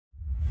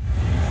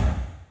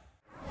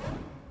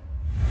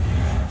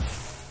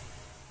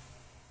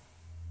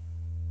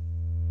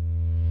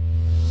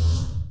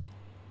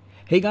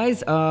Hey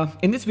guys,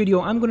 in this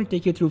video I'm going to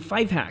take you through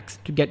 5 hacks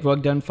to get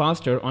work done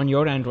faster on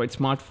your Android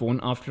smartphone.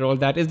 After all,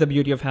 that is the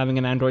beauty of having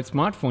an Android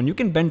smartphone. You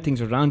can bend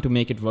things around to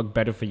make it work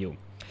better for you.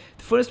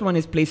 The first one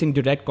is placing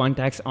direct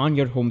contacts on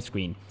your home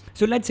screen.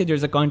 So let's say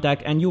there's a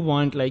contact and you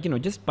want,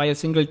 just by a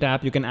single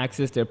tap you can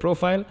access their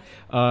profile,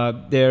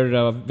 their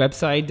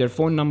website, their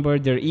phone number,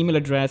 their email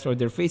address, or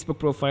their Facebook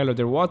profile, or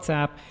their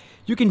WhatsApp.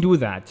 You can do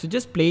that. So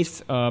just place,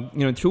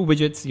 through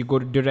widgets, you go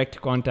to direct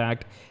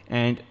contact,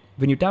 and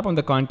when you tap on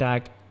the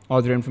contact,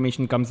 all their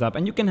information comes up,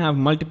 and you can have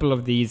multiple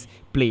of these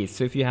placed.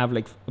 So if you have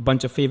like a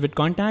bunch of favorite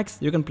contacts,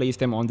 you can place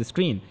them on the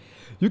screen.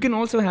 You can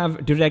also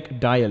have direct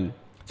dial.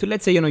 So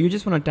let's say, you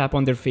just want to tap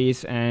on their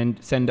face and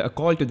send a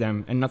call to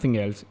them and nothing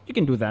else. You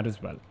can do that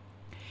as well.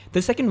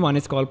 The second one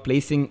is called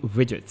placing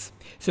widgets.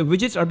 So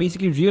widgets are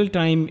basically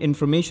real-time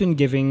information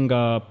giving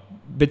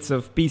bits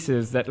of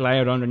pieces that lie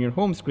around on your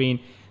home screen.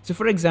 So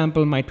for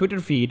example, my Twitter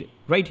feed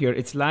right here,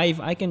 it's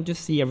live. I can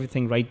just see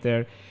everything right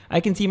there.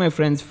 I can see my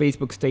friend's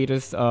Facebook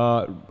status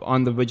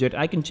on the widget.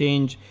 I can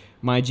change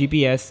my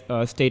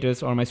GPS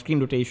status or my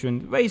screen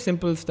rotation. Very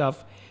simple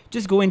stuff.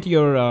 Just go into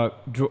your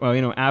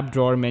app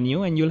drawer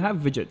menu and you'll have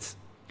widgets.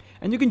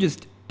 And you can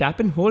just tap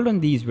and hold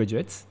on these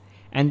widgets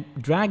and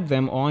drag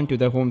them onto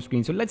the home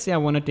screen. So let's say I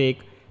want to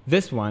take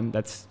this one,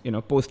 that's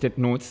post-it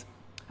notes.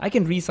 I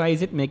can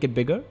resize it, make it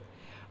bigger,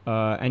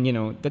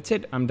 and that's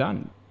it, I'm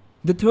done.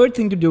 The third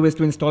thing to do is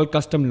to install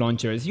custom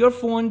launchers. Your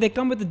phone, they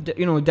come with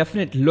a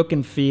definite look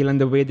and feel and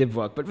the way they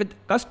work. But with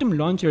custom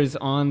launchers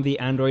on the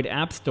Android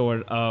App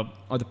Store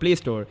or the Play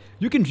Store,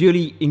 you can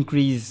really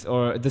increase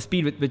the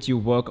speed with which you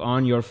work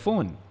on your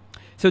phone.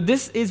 So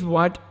this is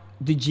what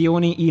the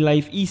Gioni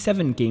eLife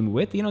E7 came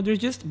with. There's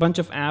just a bunch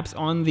of apps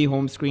on the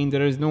home screen.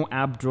 There is no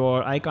app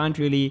drawer. I can't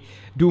really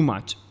do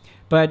much.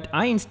 But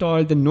I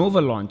installed the Nova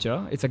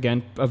launcher. It's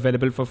again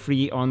available for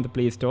free on the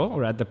Play Store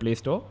or at the Play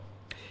Store.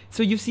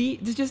 So you see,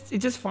 it's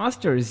just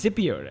faster,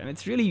 zippier, and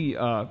it's really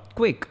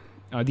quick.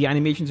 The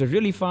animations are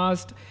really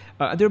fast.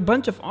 There are a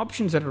bunch of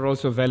options that are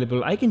also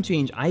available. I can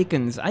change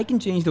icons. I can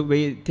change the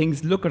way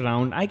things look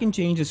around. I can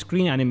change the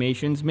screen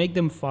animations, make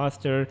them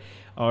faster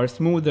or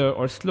smoother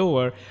or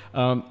slower.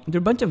 There are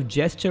a bunch of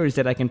gestures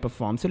that I can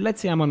perform. So let's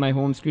say I'm on my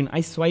home screen.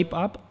 I swipe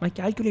up, my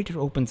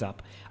calculator opens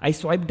up. I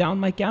swipe down,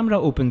 my camera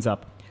opens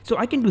up. So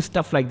I can do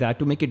stuff like that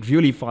to make it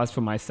really fast for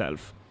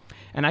myself.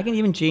 And I can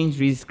even change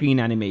these screen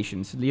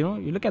animations. You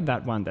look at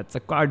that one, that's a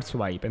card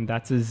swipe, and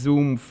that's a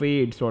zoom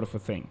fade sort of a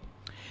thing.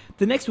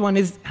 The next one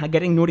is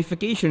getting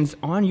notifications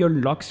on your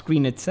lock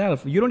screen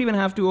itself. You don't even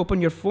have to open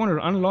your phone or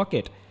unlock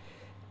it.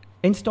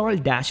 Install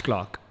Dash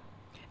Clock.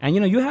 And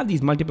you have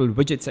these multiple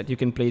widgets that you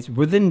can place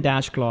within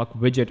Dash Clock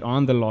widget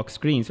on the lock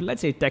screen. So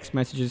let's say text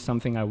messages is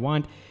something I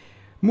want.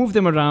 Move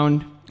them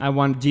around. I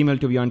want Gmail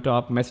to be on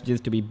top,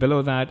 messages to be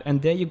below that,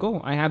 and there you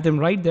go. I have them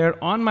right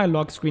there on my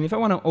lock screen. If I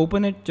want to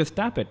open it, just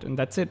tap it, and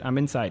that's it. I'm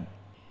inside.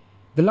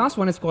 The last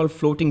one is called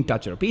Floating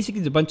Toucher. Basically,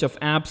 it's a bunch of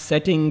apps,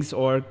 settings,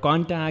 or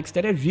contacts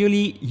that I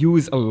really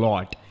use a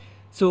lot.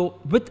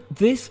 So with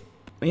this,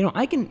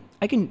 I can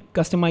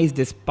customize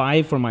this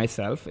pie for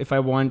myself if I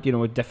want,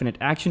 a definite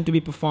action to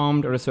be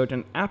performed or a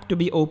certain app to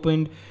be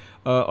opened.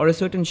 Or a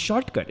certain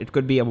shortcut. It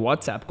could be a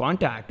WhatsApp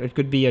contact, or it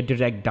could be a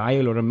direct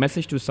dial or a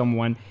message to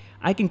someone.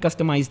 I can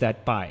customize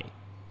that pie.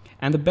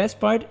 And the best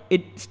part,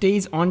 it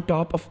stays on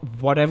top of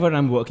whatever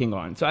I'm working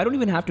on. So I don't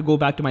even have to go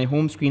back to my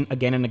home screen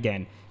again and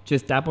again.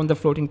 Just tap on the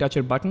floating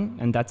toucher button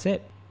and that's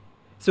it.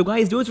 So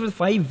guys, those were the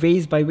 5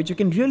 ways by which you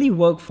can really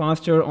work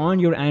faster on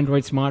your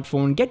Android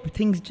smartphone, get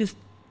things just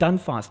done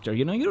faster.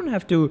 You don't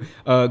have to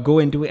go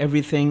into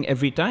everything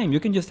every time. You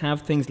can just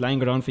have things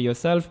lying around for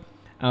yourself,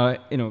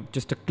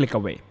 just a click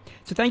away.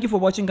 So thank you for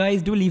watching,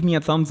 guys. Do leave me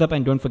a thumbs up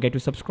and don't forget to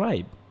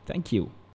subscribe. Thank you.